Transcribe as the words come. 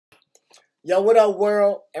Yo, what up,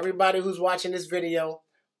 world? Everybody who's watching this video,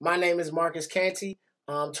 my name is Marcus Canty.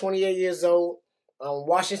 I'm 28 years old.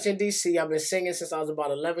 Washington, D.C. I've been singing since I was about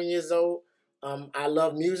 11 years old. I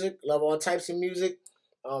love music, love all types of music.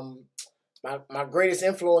 Um, my greatest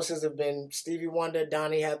influences have been Stevie Wonder,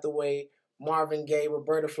 Donny Hathaway, Marvin Gaye,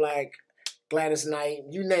 Roberta Flack, Gladys Knight,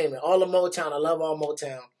 you name it. All of Motown. I love all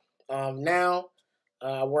Motown. Now,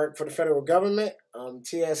 I work for the federal government,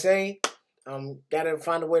 TSA. Got to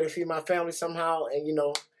find a way to feed my family somehow. And,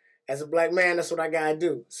 as a black man, that's what I got to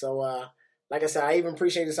do. So, like I said, I even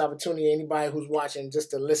appreciate this opportunity. Anybody who's watching, just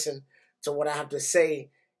to listen to what I have to say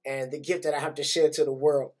and the gift that I have to share to the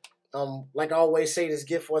world. Like I always say, this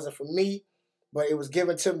gift wasn't for me, but it was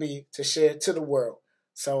given to me to share to the world.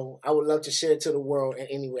 So I would love to share it to the world in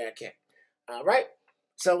any way I can. All right?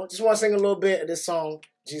 So just want to sing a little bit of this song,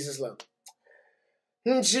 Jesus Love.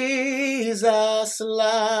 Jesus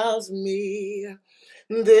loves me,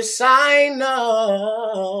 this I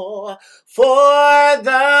know, for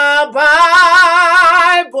the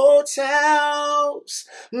Bible tells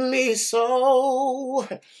me so.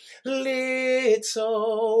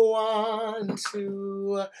 Little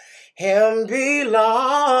unto him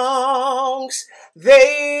belongs.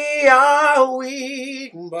 They are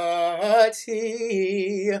weak, but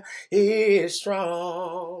he is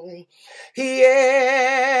strong.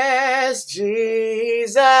 Yes,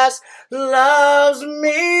 Jesus loves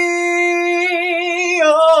me.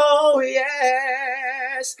 Oh,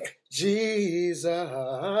 yes,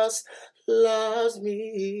 Jesus loves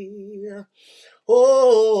me.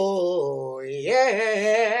 Oh,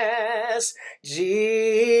 yes,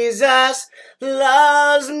 Jesus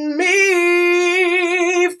loves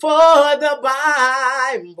me, for the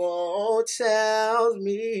Bible tells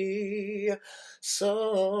me so.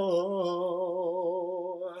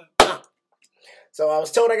 So I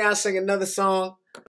was told I gotta sing another song.